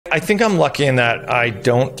I think I'm lucky in that I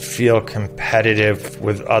don't feel competitive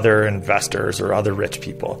with other investors or other rich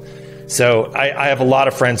people. So I have a lot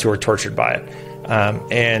of friends who are tortured by it.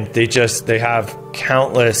 And they have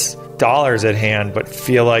countless dollars at hand, but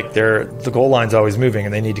feel like the goal line's always moving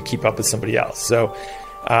and they need to keep up with somebody else. So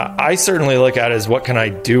I certainly look at it as what can I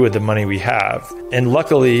do with the money we have? And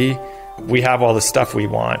luckily, we have all the stuff we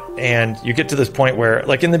want. And you get to this point where,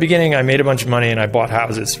 like in the beginning, I made a bunch of money and I bought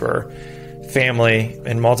houses for family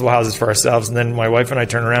and multiple houses for ourselves. And then my wife and I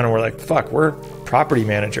turn around and we're like, fuck, we're property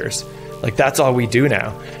managers. Like that's all we do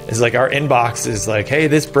now is like our inbox is like, hey,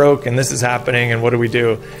 this broke and this is happening and what do we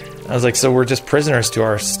do? I was like, so we're just prisoners to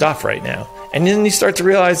our stuff right now. And then you start to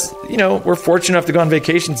realize, we're fortunate enough to go on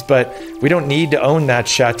vacations, but we don't need to own that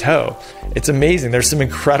chateau. It's amazing. There's some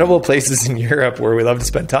incredible places in Europe where we love to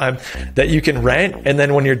spend time that you can rent. And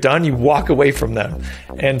then when you're done, you walk away from them.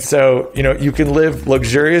 And so, you can live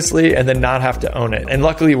luxuriously and then not have to own it. And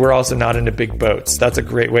luckily, we're also not into big boats. That's a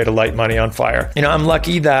great way to light money on fire. I'm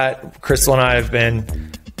lucky that Crystal and I have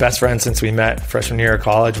been best friends since we met freshman year of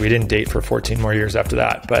college. We didn't date for 14 more years after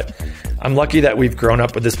that, but I'm lucky that we've grown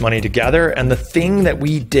up with this money together. And the thing that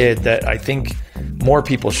we did that I think more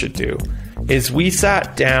people should do is we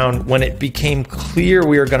sat down when it became clear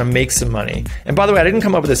we were going to make some money. And by the way, I didn't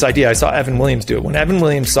come up with this idea. I saw Evan Williams do it. When Evan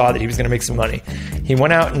Williams saw that he was going to make some money, he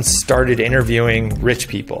went out and started interviewing rich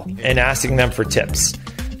people and asking them for tips.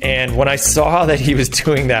 And when I saw that he was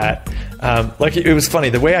doing that, it was funny.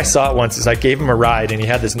 The way I saw it once is I gave him a ride and he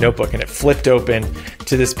had this notebook and it flipped open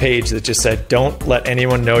to this page that just said, don't let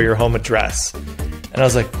anyone know your home address. And I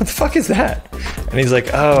was like, what the fuck is that? And he's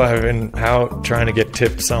like, oh, I've been out trying to get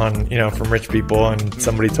tips on, from rich people. And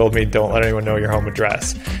somebody told me, don't let anyone know your home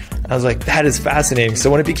address. I was like, that is fascinating. So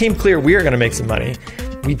when it became clear we were going to make some money,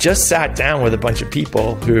 we just sat down with a bunch of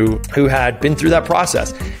people who had been through that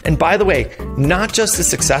process. And by the way, not just the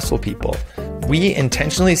successful people. We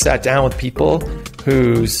intentionally sat down with people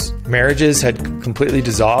whose marriages had completely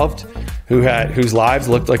dissolved, whose lives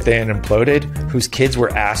looked like they had imploded, whose kids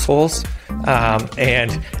were assholes.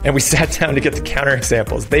 And we sat down to get the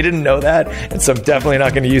counterexamples. They didn't know that, and so I'm definitely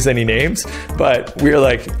not going to use any names, but we were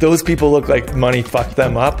like, those people look like money fucked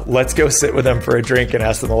them up. Let's go sit with them for a drink and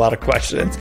ask them a lot of questions.